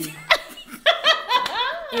unfriend you.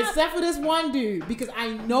 Except for this one dude, because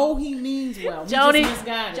I know he means well. He Joni, just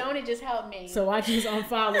misguided. Joni just helped me. So I just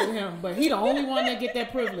unfollowed him. But he the only one that get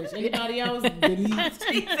that privilege. Anybody else, delete.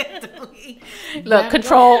 Look,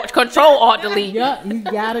 control, alt, delete. Yup, you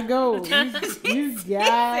gotta go. You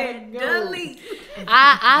gotta go. Delete.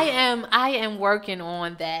 I am working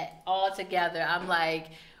on that all together. I'm like,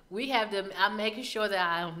 I'm making sure that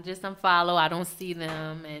I don't just unfollow. I don't see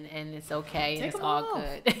them, and it's okay. Take And it's them all off.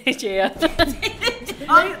 good. Yeah.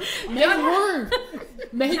 Make room.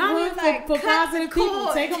 Make room like, for cut positive the people.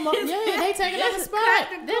 cord. Take them up. Yeah, they taking up the spot.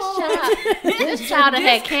 This child that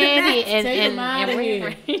had candy Take and him outta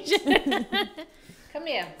here. rearrange. Come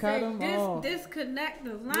here. Cut them off. Disconnect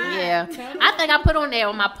the line. Yeah. I think I put on there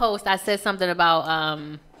on my post. I said something about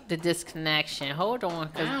the disconnection. Hold on,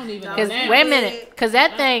 I don't even know because that. wait a minute, because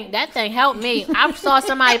that thing helped me. I saw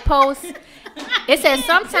somebody post. It says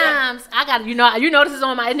sometimes I got you know this is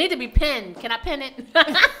on my. It need to be pinned. Can I pin it?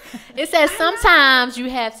 It says sometimes you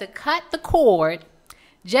have to cut the cord.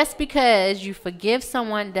 Just because you forgive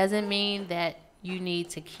someone doesn't mean that you need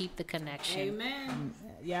to keep the connection. Amen.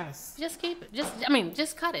 Yes. Just keep it.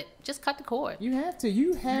 Just cut it. Just cut the cord. You have to.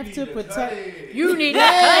 You have to protect. You need to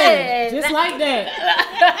Yeah, cut it. just like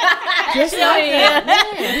that. Just like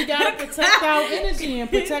that. Yeah, we gotta protect our energy and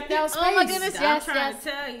protect our space. Oh my goodness, I'm yes, trying yes. to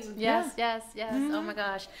tell you. Yes. Oh my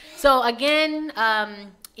gosh. So again,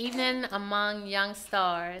 Evening Among Young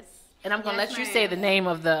Stars. And I'm going to Yes, let you ma'am. say the name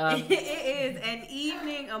of the... It is an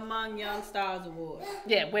Evening Among Young Stars Award.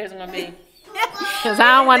 yeah, where's it going to be? Because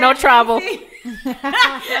I don't want no trouble. No,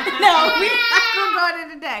 we're not gonna go there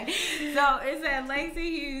today. So it's at Langston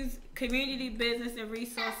Hughes Community Business and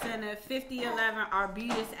Resource Center, 5011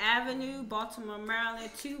 Arbutus Avenue, Baltimore, Maryland,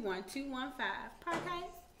 21215. Parkhouse.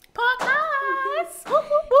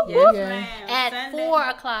 Podcast. Yes, Yeah. ma'am. At Sunday. 4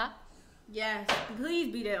 o'clock. Yes,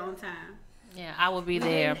 please be there on time. Yeah, I will be We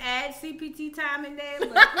there. didn't add CPT time in there, but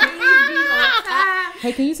please be on time.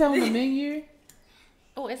 Hey, can you tell them the menu?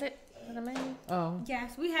 Oh, is it? Is it a menu? Oh.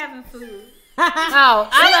 Yes, we having food. Oh,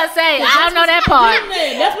 I was going to say, I don't know that part.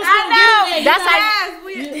 That's what's gonna get in there. That's how- Yes,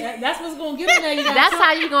 we. That's what's gonna get in there. You gotta That's talk.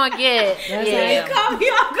 how you going to get. That's Yeah. Come,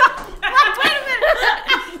 y'all go. Wait a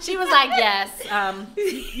minute. She was like, yes.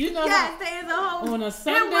 You know, Yes, there's a whole. on a will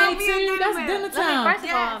Sunday be a too. dinner That's meal. dinner Look, first time. of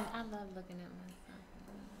Yes. all, I love looking at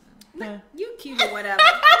myself. You cute or whatever. She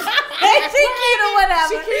cute or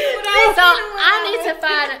whatever. So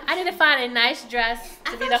I need to find a nice dress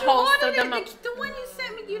to be the host of the month. The one you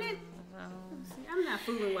sent me, you didn't. See, I'm not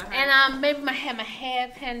fooling with her. And maybe have my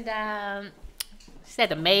hair pinned down. She said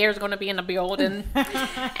the mayor's going to be in the building.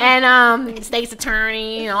 And state's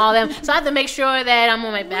attorney and all them. So I have to make sure that I'm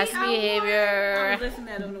on my best behavior. I was listening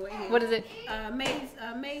to that on the way here. What is it?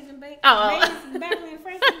 Amazing Bake. Oh. Amazing Beverly and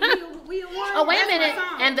Francis. We won. Oh, wait a That's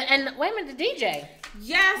minute. And wait a minute, the DJ.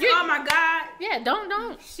 Yes. Oh my God. Yeah,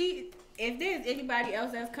 don't. If there's anybody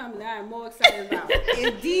else that's coming that I'm more excited about,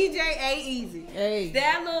 it's DJ A Easy. Hey.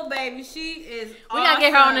 That little baby, she is We gotta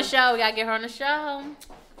get her on the show.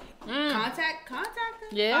 Contact her.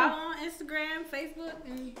 Yeah. Follow on Instagram, Facebook,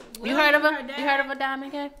 and You heard of her? You heard of her,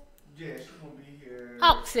 Diamond K? Yeah, she's gonna be here.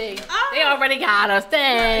 Oh, see. They already got us.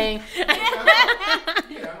 Dang. Yeah,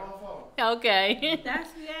 I'm on phone. Okay.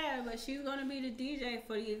 But she's gonna be the DJ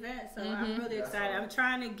for the event, so I'm really excited. I'm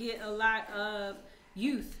trying to get a lot of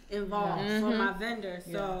youth involved for my vendors.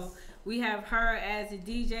 So we have her as a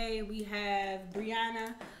DJ. We have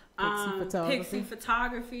Brianna, Pixie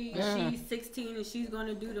Photography. She's 16 and she's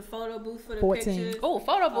gonna do the photo booth for the 14. pictures. Oh,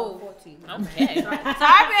 photo booth. 14. Okay. Sorry,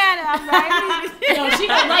 Brianna. I'm right. No, she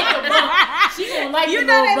gonna like the book. She gonna like You the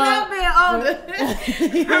know little they love bump. being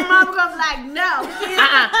older. Her mama gonna be like, no.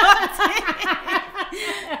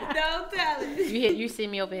 Don't tell her. You see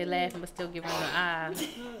me over here laughing, but still giving her the eye.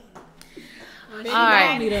 All Baby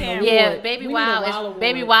right. Wow need an award. Yeah, Baby We need a Wow award.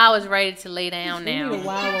 Baby Wow is ready to lay down We need now. a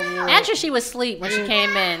Wow award. Actually, she was asleep when she came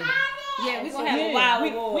in. Yeah, we're gonna have a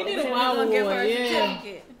wild award. We need a So Wow we're gonna give her award, a yeah.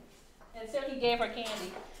 certificate. Until he gave her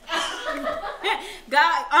candy.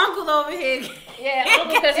 God, Uncle over here. Yeah,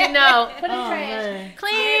 because you know. Put in Oh, trash. man.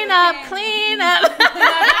 Clean up, clean up.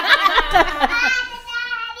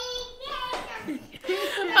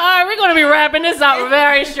 All right, we're gonna be wrapping this up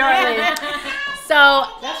very shortly. So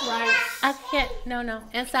That's right. I can't. No.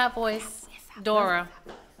 Inside voice, Dora.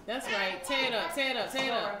 That's right. Tear it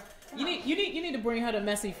up. You need to bring her to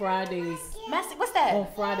Messy Fridays Messy, what's that? on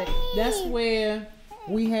Friday. That's where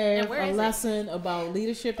we have where a is it? lesson about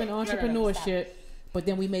leadership and entrepreneurship. But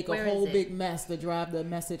then we make Where a whole is it? big mess to drive the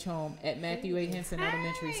message home at Matthew A. Henson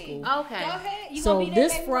Elementary School. Okay. Go ahead. You So gonna be there,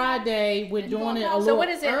 this baby? Friday we're doing it a So little what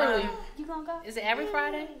is it? early. You gonna go? Is it every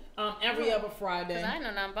Friday? Every other Friday. Cause I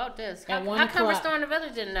know nothing about this. At How 1 come o'clock. Restoring the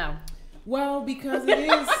Village didn't know? Well, because it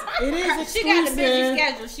is She got a busy exclusive.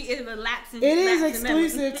 schedule. She is relaxing. It is relaxing memory.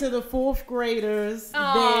 exclusive to the fourth graders there.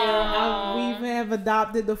 Aw. We have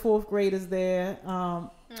adopted the fourth graders there,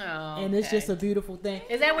 Oh, and it's just a beautiful thing.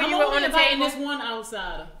 Is that where I'm you were only on the inviting table? this one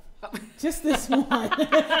outsider. Just this one.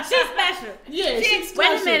 She's special. Yeah, she's Wait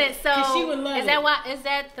a special, minute. 'cause So she would love is it. that why? Is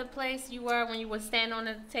that the place you were when you were standing on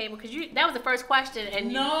the table? Cause that was the first question,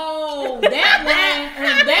 and No, that one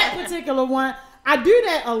and that particular one. I do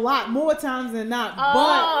that a lot more times than not,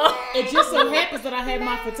 Oh. but it just so happens that I have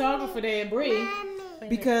my photographer there, Bree,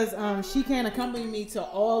 because she can't accompany me to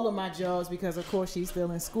all of my jobs because of course she's still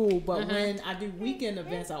in school. But when I do weekend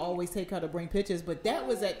events, I always take her to bring pictures. But that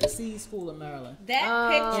was at the Seed School of Maryland, That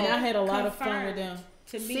picture. and I had a lot of fun confirmed with them.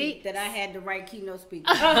 To me, See? that I had the right keynote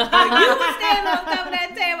speaker. When you were standing on top of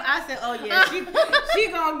that table, I said, "Oh yeah,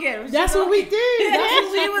 she gonna get him." That's what we did.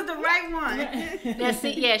 She was the right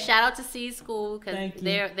one. yeah, shout out to Seed School because Thank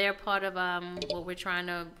you. they're part of what we're trying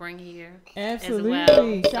to bring here. Absolutely. As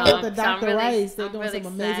well. Shout out to So I'm Dr. really- Rice. They're I'm doing really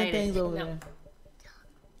some amazing excited. things over No. there.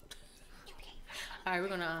 All right, we're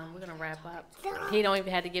gonna wrap up. He don't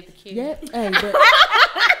even have to give the cue. Yeah, hey, but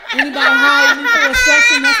anybody hire me for a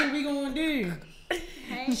session, that's what we gonna do.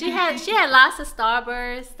 She had lots of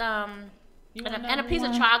Starburst, You and want a piece of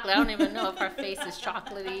one? chocolate. I don't even know if her face is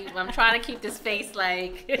chocolatey. I'm trying to keep this face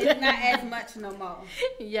like. It's not as much no more.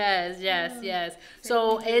 Yes.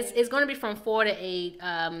 So it's going to be from 4 to 8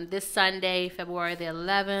 this Sunday, February the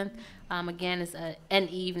 11th. Again, it's an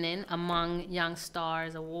evening among Young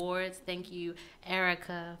Stars Awards. Thank you,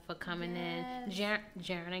 Erica, for coming in.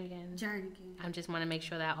 Jaren again. I just want to make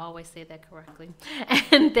sure that I always say that correctly.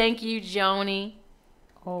 And thank you, Joni.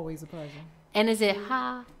 Always a pleasure. And is it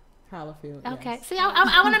Ha? Hollifield. Okay. Yes. See, I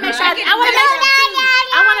want to make sure.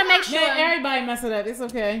 I want to make sure. Yeah, everybody mess it up. It's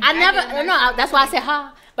okay. I never. No, that's why I said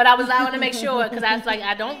Ha. But I want to make sure because I was like,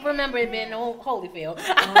 I don't remember it being no Holyfield.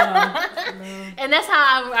 And that's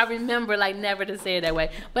how I remember, like, never to say it that way.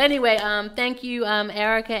 But anyway, thank you,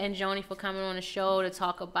 Erica and Joni, for coming on the show to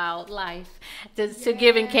talk about life, to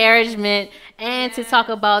give encouragement, and to talk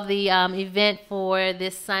about the event for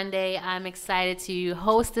this Sunday. I'm excited to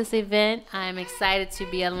host this event. I'm excited to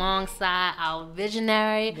be alongside our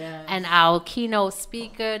visionary and our keynote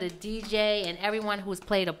speaker, the DJ, and everyone who's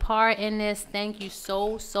played a part in this. Thank you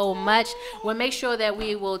so much. We'll make sure that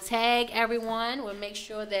we will tag everyone. We'll make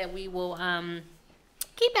sure that we will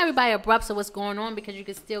keep everybody abreast of what's going on because you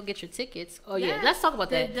can still get your tickets. Oh, yeah. Let's talk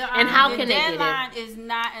about that. And how can they get it? The deadline is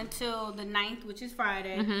not until the 9th, which is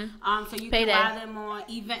Friday. So you Payday. can buy them on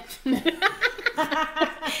event.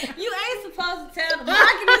 You ain't supposed to tell the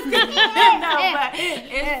marketers. No, but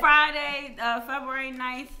it's Friday, February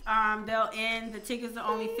 9th. They'll end. The tickets are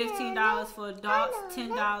only $15 for adults,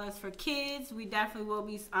 $10 for kids. We definitely will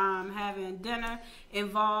be having dinner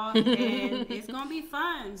involved, and it's gonna be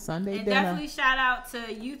fun. Sunday and dinner. Definitely shout out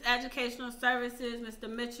to Youth Educational Services, Mr.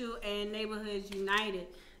 Mitchell, and Neighborhoods United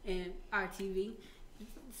and RTV.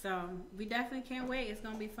 So we definitely can't wait. It's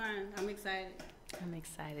gonna be fun. I'm excited. I'm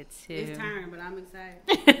excited too. It's time, but I'm excited.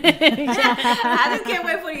 I just can't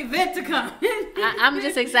wait for the event to come. I'm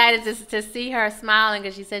just excited to see her smiling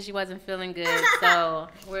because she said she wasn't feeling good. So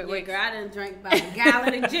girl, I done drank about a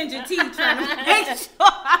gallon of ginger tea trying to make sure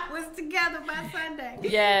I was together by Sunday.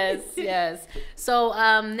 Yes. So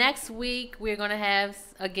next week we're gonna have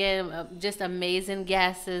again just amazing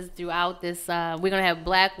guests throughout this. We're gonna have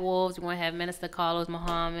Black Wolves. We're gonna have Minister Carlos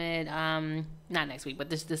Muhammad. Not next week, but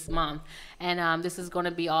this month. And this is going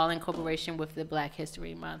to be all in cooperation with the Black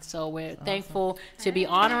History Month. So we're thankful to be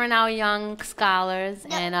honoring our young scholars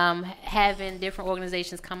and having different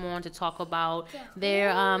organizations come on to talk about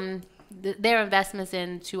their investments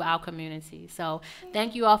into our community. So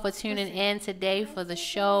thank you all for tuning in today for the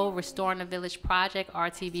show, Restoring the Village Project,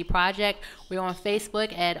 RTV Project. We're on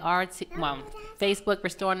Facebook at Facebook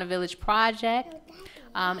Restoring the Village Project.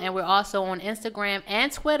 And we're also on Instagram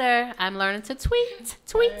and Twitter. I'm learning to tweet.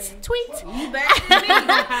 You better than me.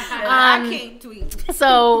 I can't tweet.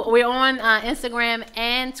 So we're on Instagram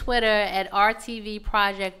and Twitter at RTV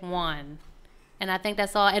Project 1. And I think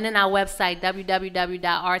that's all. And then our website,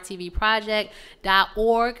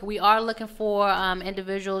 www.rtvproject.org. We are looking for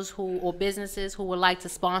individuals or businesses who would like to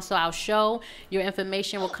sponsor our show. Your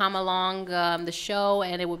information will come along the show,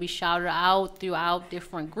 and it will be shouted out throughout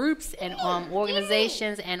different groups and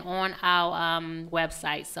organizations and on our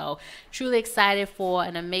website. So truly excited for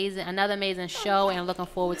another amazing show, and looking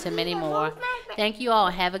forward to many more. Thank you all.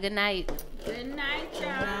 Have a good night. Good night, y'all.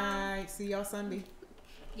 Good night. See y'all Sunday.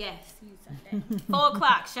 Yes, see you Sunday. 4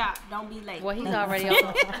 o'clock, shop. Don't be late. Well, he's already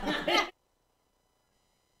on.